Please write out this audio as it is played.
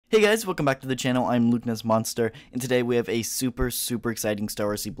Hey guys, welcome back to the channel. I'm Lukenessmonster, and today we have a super exciting Star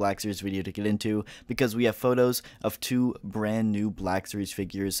Wars Black Series video to get into because we have photos of two brand new Black Series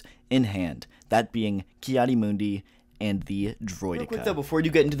figures in hand, that being Mundi and the Droideka. Real quick though, before you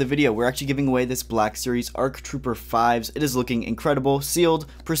get into the video, we're actually giving away this Black Series ARC Trooper 5s. It is looking incredible, sealed,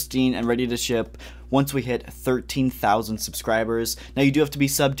 pristine, and ready to ship once we hit 13,000 subscribers. Now you do have to be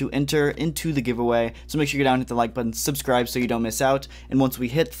subbed to enter into the giveaway, so make sure you go down and hit the like button, subscribe so you don't miss out, and once we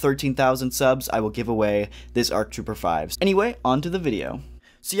hit 13,000 subs, I will give away this ARC Trooper 5s. Anyway, on to the video.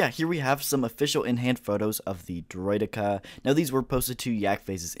 So yeah, here we have some official in-hand photos of the Droideka. Now these were posted to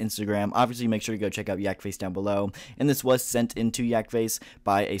Yakface's Instagram. Obviously make sure to go check out Yakface down below. And this was sent into Yakface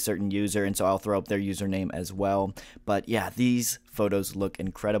by a certain user, and so I'll throw up their username as well. But yeah, these photos look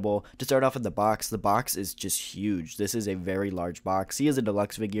incredible. To start off with the box is just huge. This is a very large box. He is a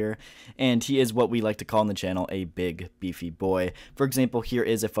deluxe figure, and he is what we like to call on the channel a big, beefy boy. For example, here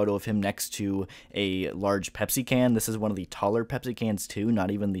is a photo of him next to a large Pepsi can. This is one of the taller Pepsi cans too,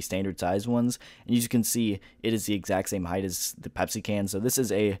 not even the standard size ones. And as you can see, it is the exact same height as the Pepsi can. So this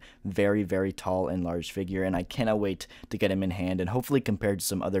is a very tall and large figure, and I cannot wait to get him in hand and hopefully compared to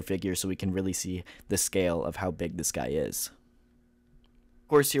some other figures so we can really see the scale of how big this guy is.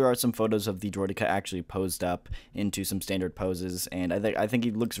 Of course, here are some photos of the Droideka actually posed up into some standard poses, and I think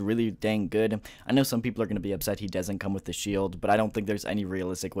he looks really dang good. I know some people are going to be upset he doesn't come with the shield, but I don't think there's any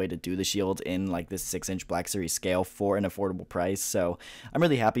realistic way to do the shield in like this 6-inch Black Series scale for an affordable price, so I'm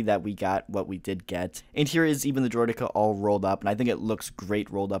really happy that we got what we did get. And here is even the Droideka all rolled up, and I think it looks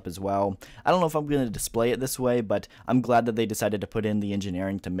great rolled up as well. I don't know if I'm going to display it this way, but I'm glad that they decided to put in the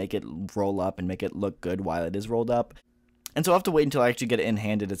engineering to make it roll up and make it look good while it is rolled up. And so I'll have to wait until I actually get it in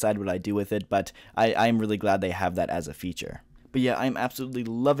hand to decide what I do with it, but I'm really glad they have that as a feature. But yeah, I'm absolutely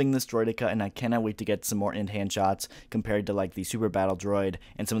loving this Droideka, and I cannot wait to get some more in-hand shots compared to like the Super Battle Droid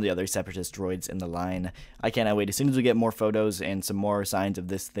and some of the other Separatist droids in the line. I cannot wait. As soon as we get more photos and some more signs of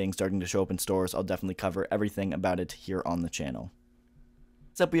this thing starting to show up in stores, I'll definitely cover everything about it here on the channel.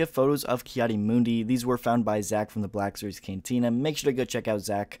 Next up, we have photos of Mundi. These were found by Zach from the Black Series Cantina. Make sure to go check out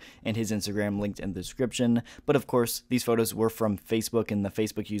Zach and his Instagram linked in the description. But of course, these photos were from Facebook, and the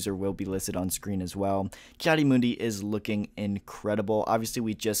Facebook user will be listed on screen as well. Mundi is looking incredible. Obviously,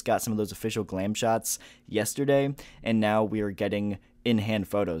 we just got some of those official glam shots yesterday, and now we are getting in-hand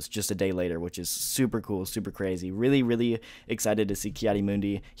photos just a day later, which is super cool, super crazy. Really excited to see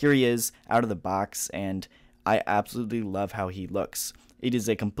Mundi. Here he is out of the box, and I absolutely love how he looks. It is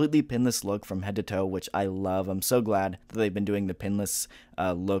a completely pinless look from head to toe, which I love. I'm so glad that they've been doing the pinless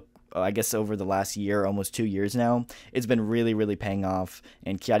look, I guess, over the last year, almost 2 years now. It's been really paying off,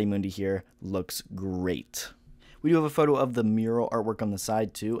 and Mundi here looks great. We do have a photo of the mural artwork on the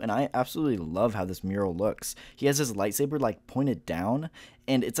side too, and I absolutely love how this mural looks. He has his lightsaber like pointed down,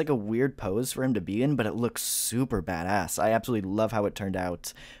 and it's like a weird pose for him to be in, but it looks super badass. I absolutely love how it turned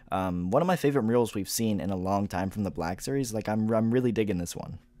out. One of my favorite murals we've seen in a long time from the Black Series. Like I'm really digging this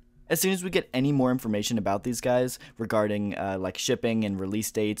one. As soon as we get any more information about these guys regarding like shipping and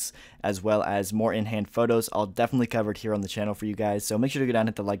release dates, as well as more in-hand photos, I'll definitely cover it here on the channel for you guys. So make sure to go down and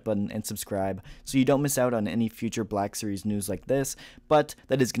hit the like button and subscribe so you don't miss out on any future Black Series news like this. But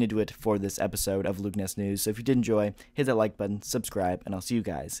that is going to do it for this episode of Lukenessmonster. So if you did enjoy, hit that like button, subscribe, and I'll see you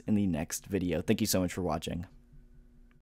guys in the next video. Thank you so much for watching.